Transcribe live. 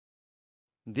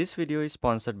This video is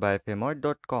sponsored by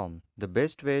Famoid.com, the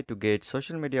best way to get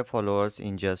social media followers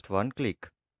in just one click.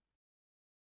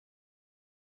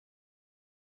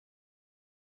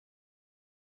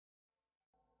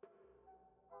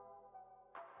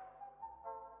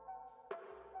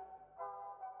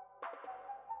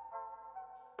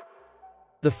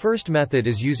 The first method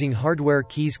is using hardware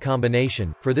keys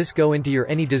combination. For this, go into your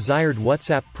any desired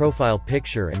WhatsApp profile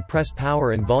picture and press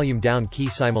power and volume down key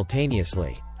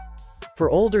simultaneously. For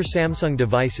older Samsung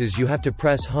devices, you have to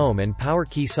press home and power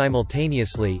key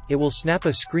simultaneously. It will snap a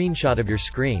screenshot of your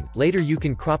screen. Later you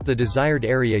can crop the desired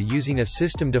area using a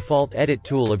system default edit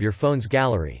tool of your phone's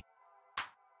gallery.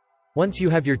 Once you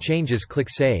have your changes, click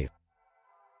Save.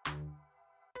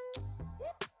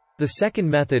 The second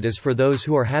method is for those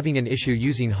who are having an issue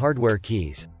using hardware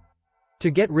keys. To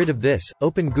get rid of this,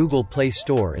 open Google Play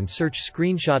Store and search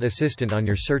Screenshot Assistant on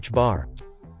your search bar.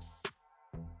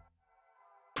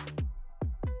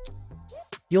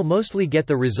 You'll mostly get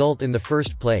the result in the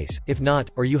first place. If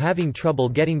not, or you having trouble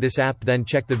getting this app, then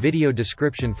check the video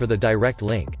description for the direct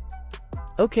link.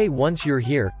 Okay, once you're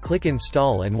here, click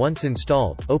Install, and once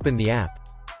installed, open the app.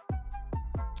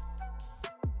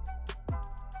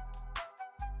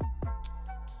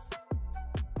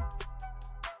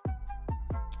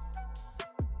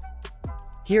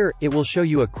 Here, it will show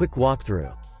you a quick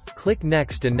walkthrough. Click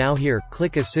Next, and now here,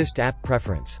 click Assist App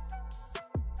Preference.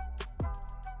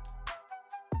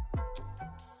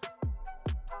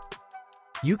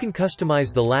 You can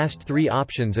customize the last three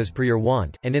options as per your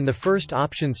want, and in the first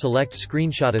option select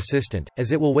Screenshot Assistant,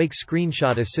 as it will wake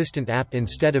Screenshot Assistant app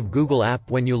instead of Google app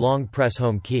when you long press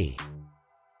Home key.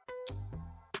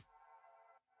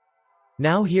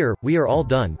 Now here, we are all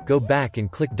done. Go back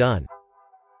and click Done.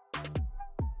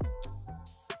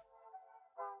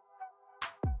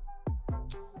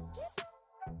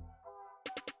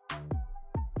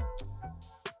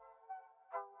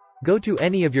 Go to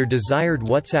any of your desired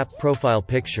WhatsApp profile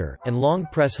picture, and long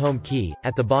press Home key.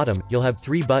 At the bottom, you'll have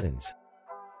three buttons.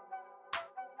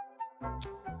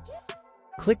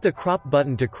 Click the Crop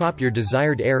button to crop your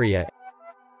desired area.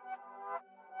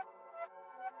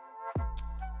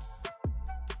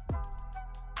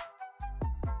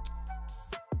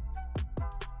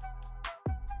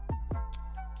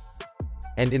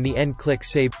 And in the end, click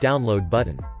Save Download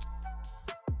button.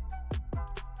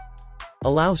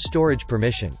 Allow storage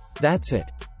permission. That's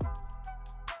it.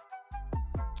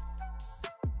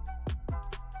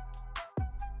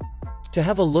 To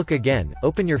have a look again,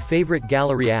 open your favorite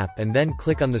gallery app and then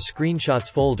click on the Screenshots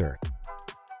folder.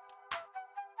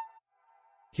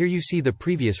 Here you see the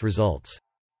previous results.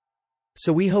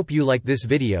 So we hope you like this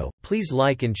video. Please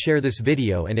like and share this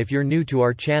video, and if you're new to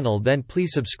our channel, then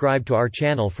please subscribe to our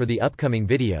channel for the upcoming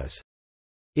videos.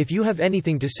 If you have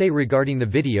anything to say regarding the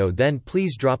video, then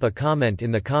please drop a comment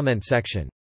in the comment section.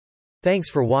 Thanks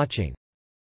for watching.